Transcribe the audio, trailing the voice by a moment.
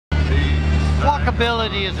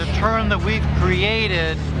Walkability is a term that we've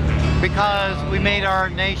created because we made our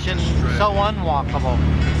nation so unwalkable.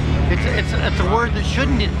 It's a word that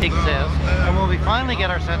shouldn't exist, and when we finally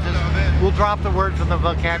get our senses, we'll drop the word from the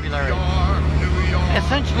vocabulary.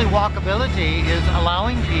 Essentially, walkability is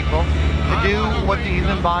allowing people to do what the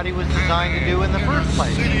human body was designed to do in the first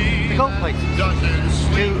place, to go places.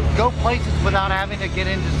 To go places without having to get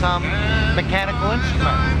into some mechanical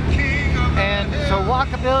instrument. And so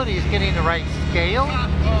walkability is getting the right scale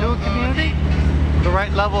to a community, the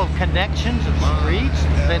right level of connections of streets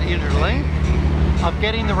that interlink, of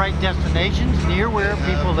getting the right destinations near where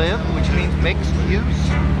people live, which means mixed use.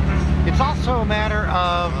 It's also a matter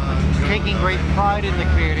of taking great pride in the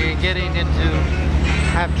community and getting into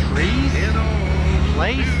have trees,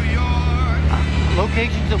 place,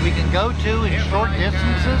 locations that we can go to in short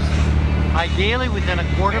distances, ideally within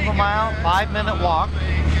a quarter of a mile, 5-minute walk.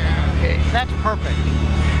 That's perfect.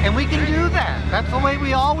 And we can do that. That's the way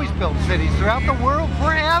we always built cities throughout the world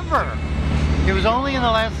forever. It was only in the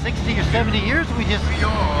last 60 or 70 years we just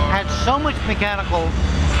had so much mechanical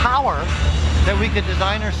power that we could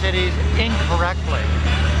design our cities incorrectly.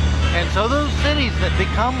 And so those cities that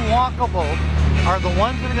become walkable are the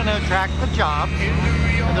ones that are going to attract the jobs.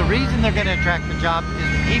 And the reason they're going to attract the jobs is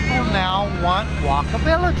people now want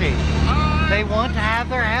walkability. They want to have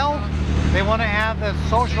their health. They want to have the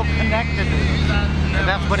social connectedness. And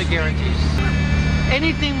that's what it guarantees.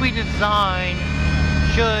 Anything we design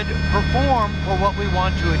should perform for what we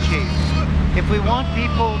want to achieve. If we want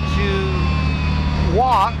people to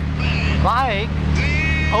walk, bike,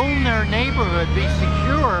 own their neighborhood, be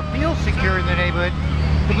secure, feel secure in their neighborhood,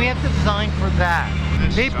 then we have to design for that.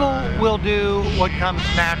 People will do what comes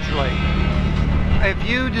naturally. If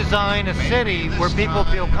you design a city where people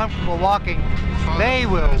feel comfortable walking, they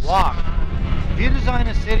will walk. If you design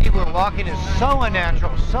a city where walking is so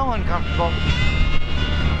unnatural, so uncomfortable,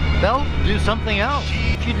 they'll do something else.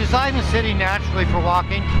 If you design a city naturally for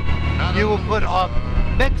walking, you will put a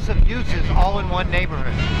mix of uses all in one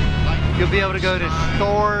neighborhood. You'll be able to go to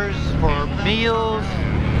stores for meals,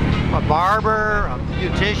 a barber, a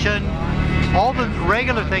beautician, all the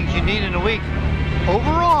regular things you need in a week.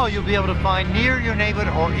 Overall, you'll be able to find near your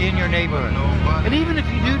neighborhood or in your neighborhood. And even if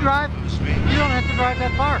you do drive, you don't have to drive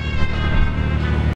that far.